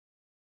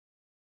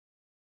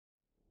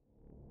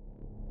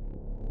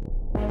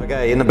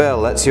Okay, in the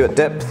bell, that's you at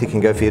depth. You can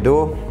go for your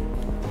door.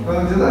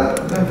 Go to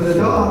that, go for the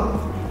door.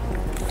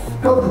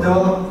 Got the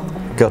door.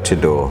 Got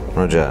your door,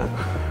 roger.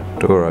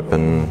 Door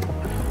open,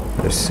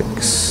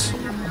 06.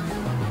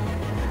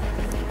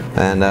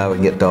 And we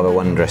can get diver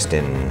 1 dressed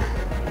in.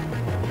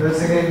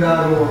 Dressing in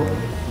diver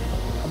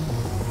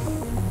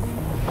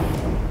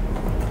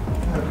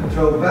 1.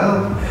 Control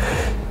bell.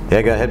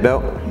 Yeah, go ahead,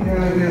 Bell.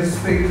 Yeah, just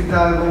speak to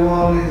diver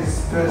 1,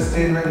 he's dressed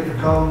in, ready for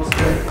comms.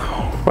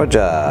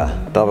 Roger.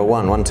 Diver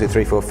 1, 1, 2,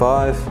 3, 4,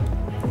 5.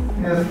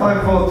 Yes,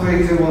 5, 4,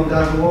 3, 2, 1,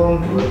 diver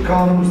 1,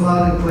 comms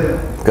loud and clear.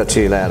 Got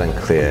you loud and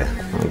clear.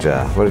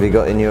 Roger. What have you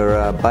got in your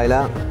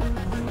bailout?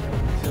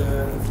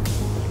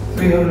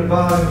 300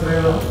 pounds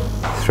bailout.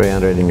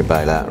 300 in your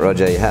bailout.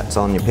 Roger, your hat's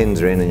on, your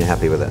pins are in, and you're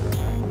happy with it.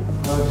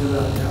 Roger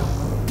that, yeah.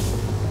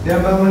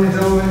 Yeah, but when it's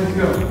all ready to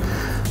go.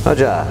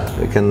 Roger.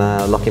 We can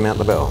lock him out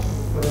the bell.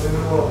 Put him in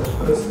the water.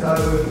 First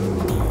diver,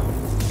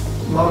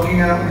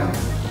 locking out now.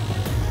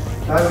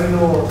 Dive in the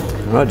water.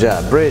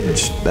 Roger.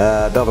 Bridge.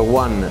 Diver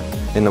 1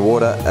 in the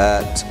water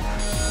at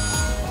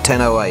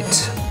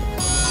 10:08.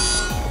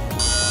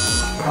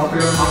 Copy on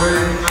the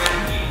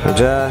bridge.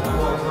 Roger.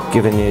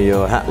 Giving you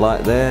your hat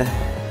light there.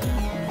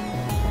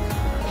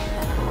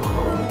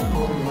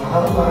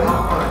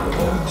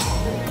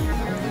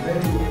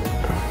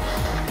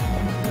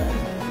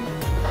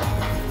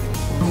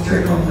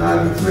 Check on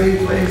diver 3,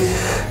 please.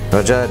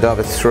 Roger.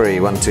 Diver 3,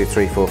 1, 2,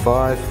 3, 4,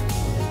 5.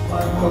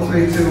 5, 4,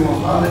 3, 2,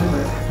 1, loud and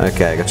clear.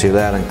 Okay, got you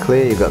loud and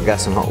clear. You've got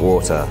gas and hot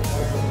water.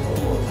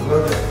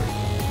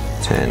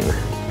 10.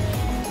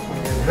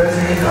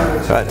 Dressing in diver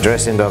 2. Right,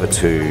 dress in diver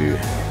 2.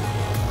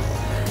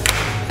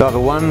 Diver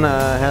 1,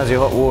 how's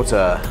your hot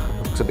water?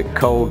 Looks a bit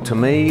cold to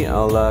me.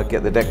 I'll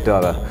get the deck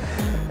diver.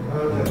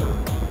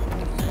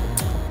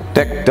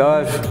 Deck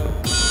dive.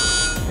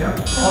 Yeah,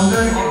 on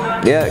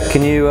deck. Yeah,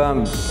 can you go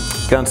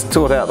and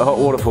sort out the hot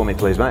water for me,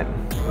 please, mate?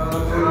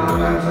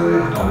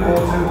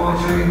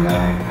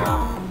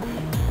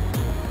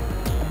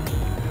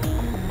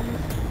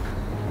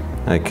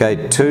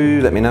 Okay,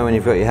 2, let me know when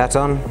you've got your hat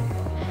on.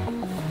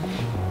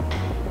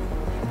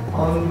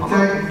 On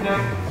deck,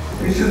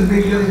 we should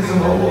be getting some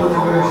hot water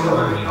very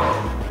shortly.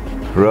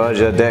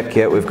 Roger, deck,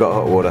 yeah, we've got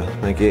hot water.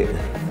 Thank you.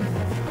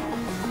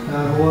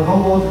 Hot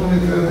water coming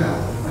through now.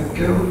 Thank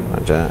you.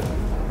 Roger.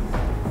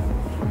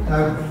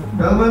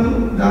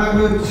 Bellman,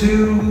 diver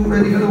 2,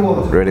 ready for the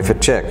water. Ready for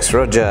checks.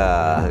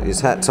 Roger. His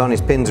hat's on,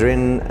 his pins are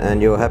in,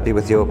 and you're happy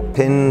with your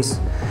pins.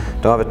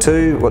 Diver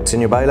 2, what's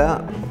in your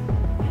bailout?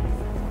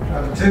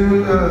 Diver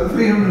 2,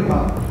 300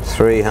 pounds.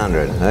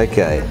 300,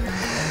 okay.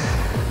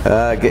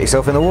 Get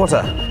yourself in the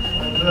water.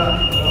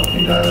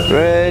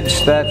 Reg,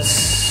 that's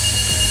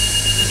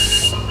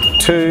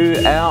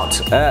 2 out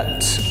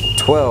at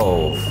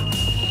 12.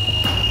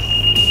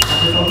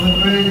 On the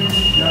bridge,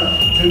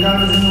 yeah, 2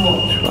 divers in the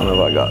water. Which one have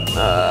I got?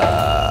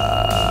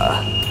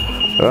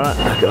 Alright,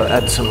 I've got to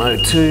add some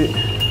O2.